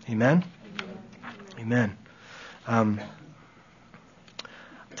 Amen? Amen. I'll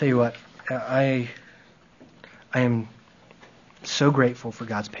tell you what, I am so grateful for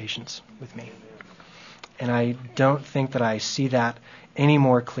God's patience with me. And I don't think that I see that any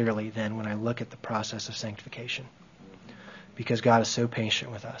more clearly than when I look at the process of sanctification. Because God is so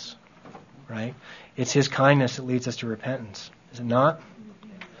patient with us, right? It's His kindness that leads us to repentance, is it not?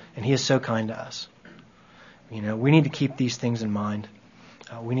 And He is so kind to us. We need to keep these things in mind.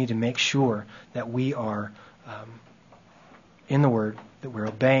 We need to make sure that we are in the Word, that we're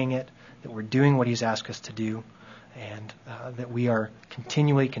obeying it, that we're doing what He's asked us to do, and that we are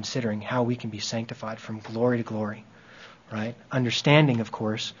continually considering how we can be sanctified from glory to glory, right? Understanding, of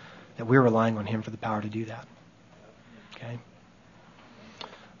course, that we're relying on Him for the power to do that. Okay?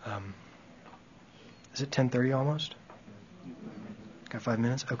 Is it 10:30 almost? Got 5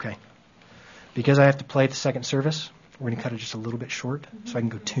 minutes? Okay. Because I have to play the second service, we're going to cut it just a little bit short so I can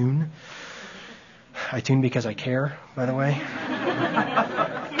go tune. I tune because I care, by the way.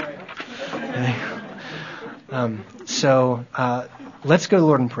 Okay. So let's go to the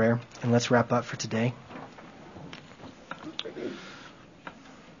Lord in prayer, and let's wrap up for today.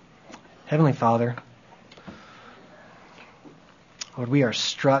 Heavenly Father, Lord, we are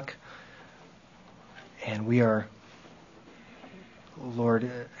struck, and we are, Lord,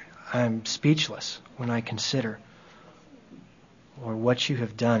 I'm speechless when I consider, Lord, what you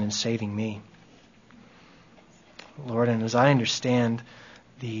have done in saving me. Lord, and as I understand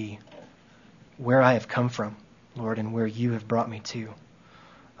where I have come from, Lord, and where you have brought me to,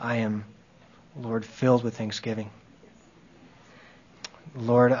 I am, Lord, filled with thanksgiving.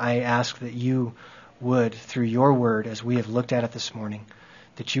 Lord, I ask that you would, through your word, as we have looked at it this morning,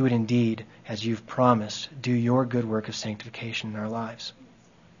 that you would indeed, as you've promised, do your good work of sanctification in our lives.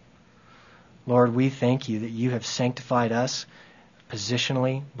 Lord, we thank you that you have sanctified us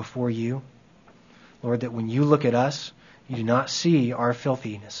positionally before you. Lord, that when you look at us, you do not see our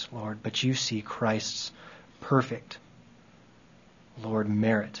filthiness, Lord, but you see Christ's perfect, Lord,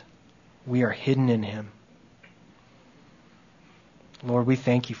 merit. We are hidden in him. Lord, we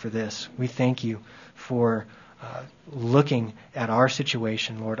thank you for this. We thank you for looking at our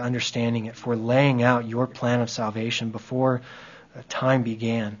situation, Lord, understanding it, for laying out your plan of salvation before time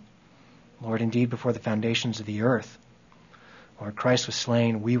began. Lord, indeed, before the foundations of the earth. Lord, Christ was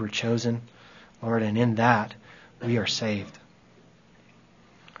slain, we were chosen, Lord, and in that we are saved.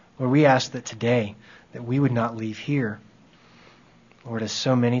 Lord, we ask that today that we would not leave here, Lord, as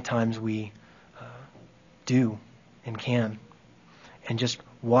so many times we do and can, and just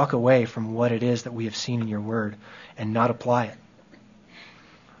walk away from what it is that we have seen in your word and not apply it.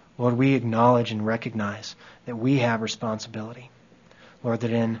 Lord, we acknowledge and recognize that we have responsibility. Lord,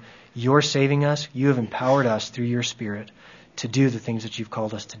 that in your saving us, you have empowered us through your Spirit to do the things that you've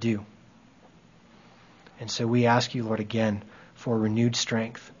called us to do. And so we ask you, Lord, again, for renewed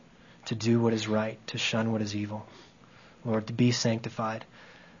strength to do what is right, to shun what is evil. Lord, to be sanctified.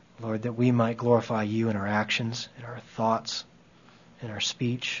 Lord, that we might glorify you in our actions, in our thoughts, in our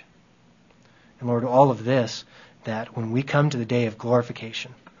speech. And Lord, all of this, that when we come to the day of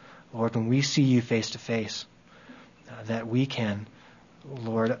glorification, Lord, when we see you face to face, that we can,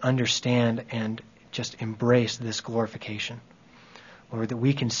 Lord, understand and just embrace this glorification. Lord, that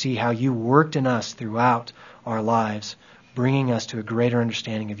we can see how you worked in us throughout our lives, bringing us to a greater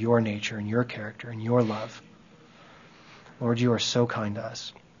understanding of your nature and your character and your love. Lord, you are so kind to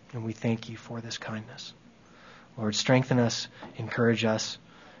us, and we thank you for this kindness. Lord, strengthen us, encourage us,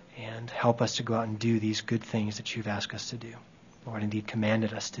 and help us to go out and do these good things that you've asked us to do. Lord, indeed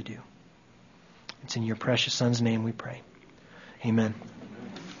commanded us to do. It's in your precious Son's name we pray. Amen.